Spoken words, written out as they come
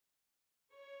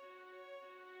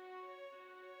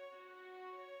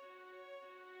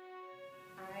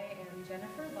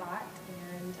Jennifer Lott,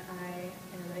 and I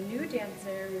am a new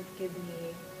dancer with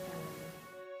Gibney.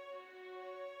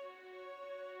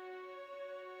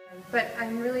 But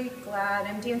I'm really glad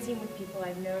I'm dancing with people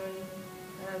I've known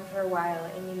for a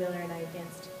while. Amy Miller and I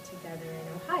danced together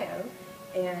in Ohio,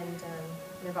 and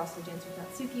I've also danced with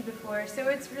Natsuki before, so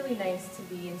it's really nice to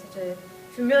be in such a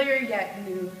familiar yet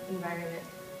new environment.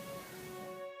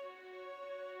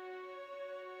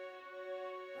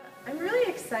 I'm really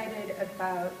excited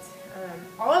about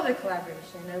all of the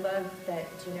collaboration. I love that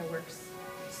Gina works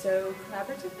so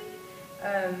collaboratively,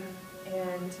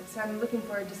 and so I'm looking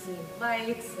forward to seeing the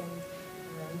lights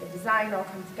and the design all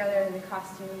come together and the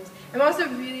costumes. I'm also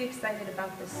really excited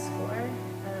about the score.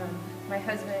 My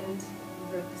husband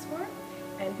wrote the score,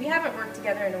 and we haven't worked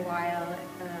together in a while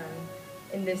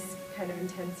in this kind of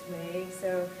intense way,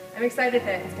 so I'm excited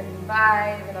that it's going to be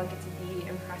live and I'll get to be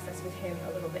in process with him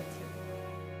a little bit too.